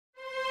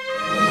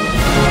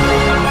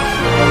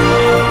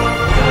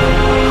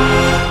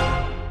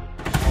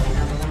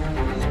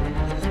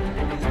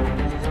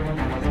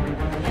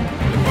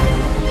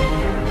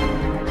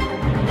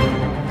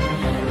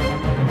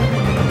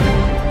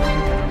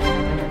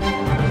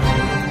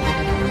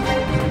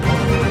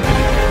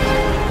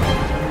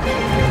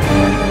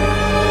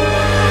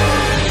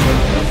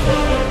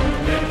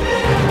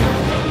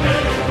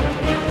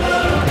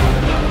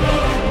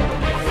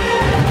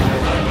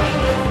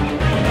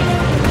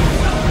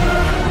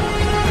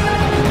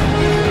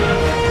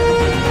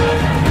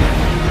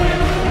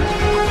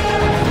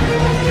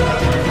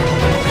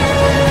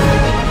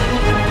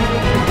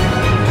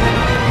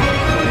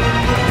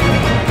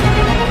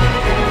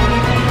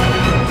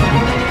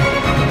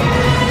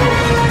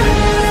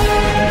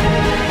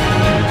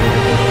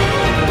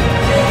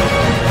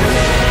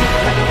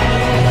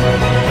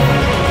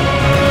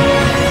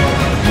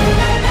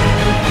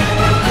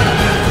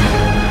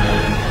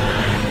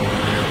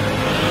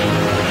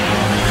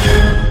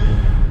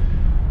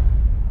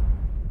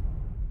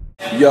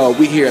Yo,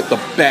 we here at the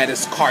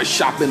baddest car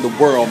shop in the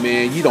world,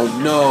 man. You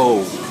don't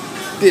know.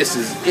 This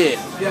is it.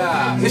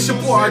 Yeah, it's your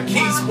boy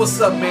Arkees. What's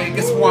up, man?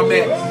 Guess where I'm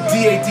at?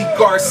 D.A.D.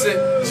 Garson,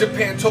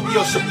 Japan,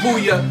 Tokyo,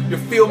 Shibuya. You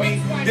feel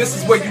me? This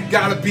is where you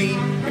gotta be.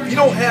 If you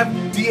don't have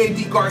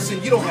D.A.D.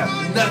 Garson, you don't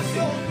have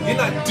nothing. You're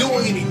not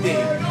doing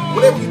anything.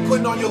 Whatever you're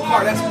putting on your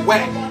car, that's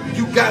whack.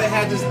 You gotta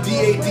have this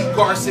D.A.D.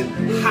 Garson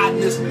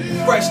hotness,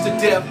 fresh to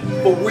death,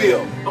 for real.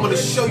 I'm gonna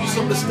show you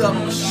some of the stuff. I'm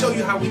gonna show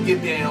you how we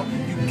get down.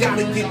 You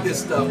gotta get this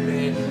stuff,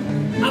 man.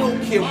 I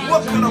don't care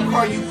what kind of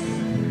car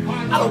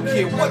I don't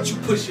care what you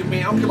pushing,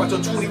 man. I don't care about your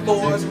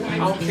 24s. I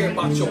don't care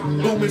about your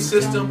booming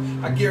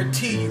system. I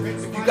guarantee you,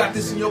 if you got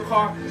this in your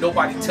car,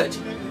 nobody touch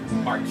it.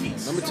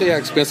 Arkees. Let me tell you how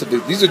expensive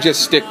this is. These are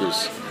just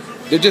stickers.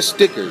 They're just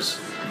stickers.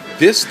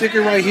 This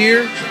sticker right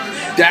here,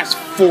 that's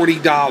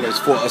 $40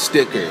 for a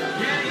sticker.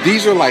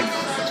 These are like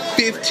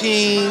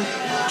 $15,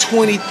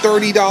 $20,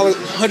 $30,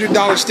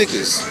 $100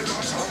 stickers.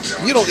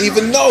 You don't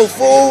even know,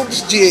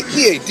 folks.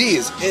 D.A.D.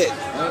 is it.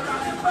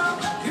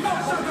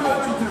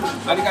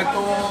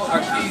 Arigato,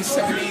 Arkees,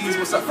 70s,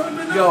 what's up?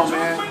 Yo,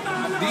 man,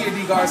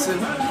 D.A.D. Garson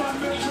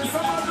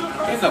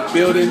in the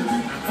building.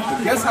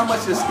 But guess how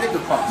much this sticker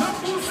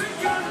costs?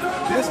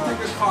 This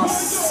sticker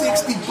costs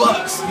 60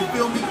 bucks. You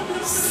feel me?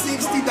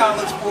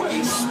 $60 for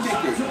a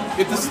sticker.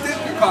 If the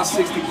sticker costs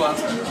 60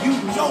 bucks, you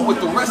know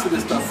what the rest of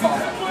this stuff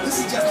costs.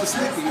 This is just a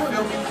sticker, you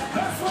feel me?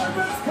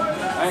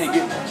 I ain't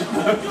getting it.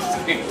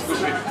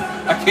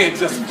 I can't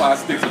justify a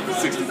sticker for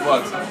 60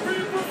 bucks.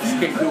 Just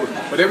can't do it.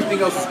 But everything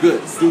else is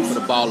good. Food for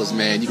the ballers,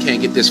 man. You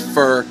can't get this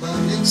fur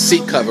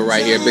seat cover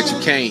right here. Bet you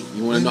can't.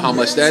 You want to know how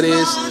much that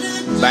is?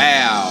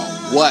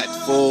 Bow. What,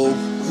 fool?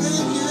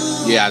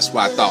 Yeah, that's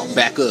what I thought.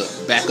 Back up.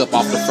 Back up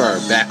off the fur.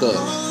 Back up.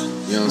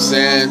 You know what I'm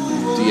saying?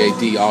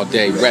 D.A.D. all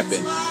day.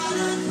 Reppin'.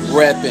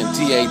 Reppin'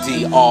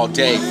 D.A.D. all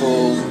day,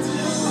 fool.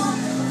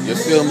 You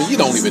feel me? You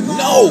don't even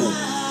know.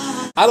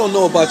 I don't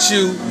know about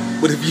you,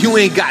 but if you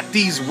ain't got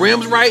these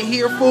rims right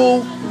here,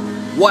 fool,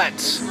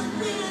 what?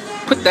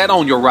 Put that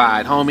on your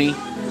ride, homie.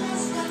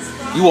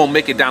 You won't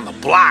make it down the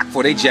block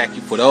before they jack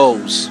you for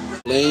those.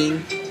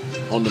 Laying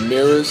on the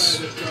mirrors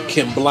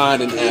can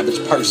blind an average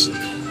person.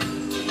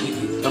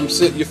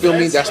 You feel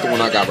me? That's the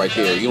one I got right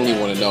there. You don't even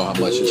want to know how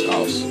much this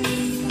costs.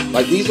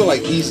 Like, these are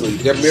like easily,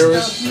 they're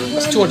mirrors.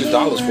 That's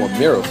 $200 for a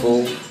mirror,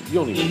 fool. You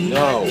don't even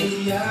know.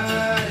 You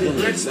don't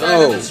even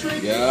know.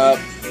 Yup.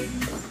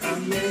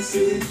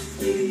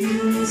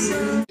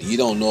 You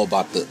don't know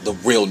about the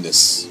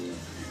realness.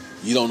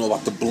 You don't know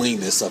about the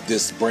blingness of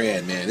this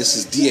brand, man. This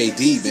is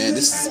D.A.D., man.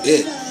 This is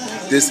it.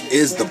 This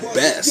is the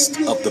best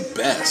of the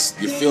best.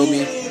 You feel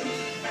me?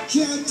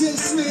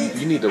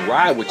 You need to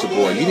ride with your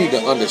boy. You need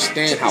to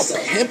understand how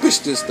pimpish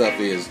this stuff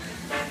is.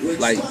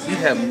 Like, you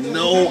have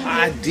no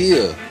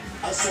idea.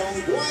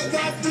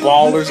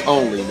 Ballers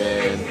only,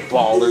 man.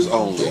 Ballers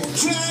only.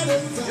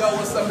 Yo,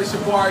 what's up? It's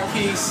your boy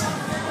Arkees.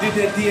 Did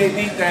that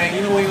D.A.D. thing.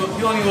 You don't even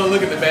want to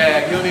look at the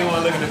bag. You don't even want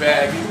to look at the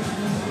bag.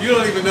 You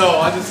don't even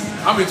know.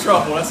 I'm in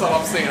trouble. That's all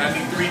I'm saying. I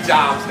need 3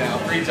 jobs now.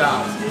 3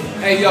 jobs.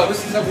 Hey, yo, this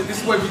is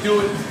what we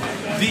do it.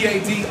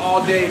 D.A.D.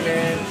 all day,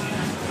 man.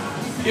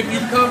 If you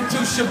come to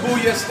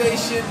Shibuya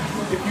Station,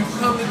 if you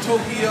come to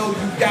Tokyo,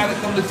 you gotta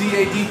come to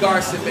D.A.D.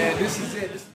 Garson, man. This is it.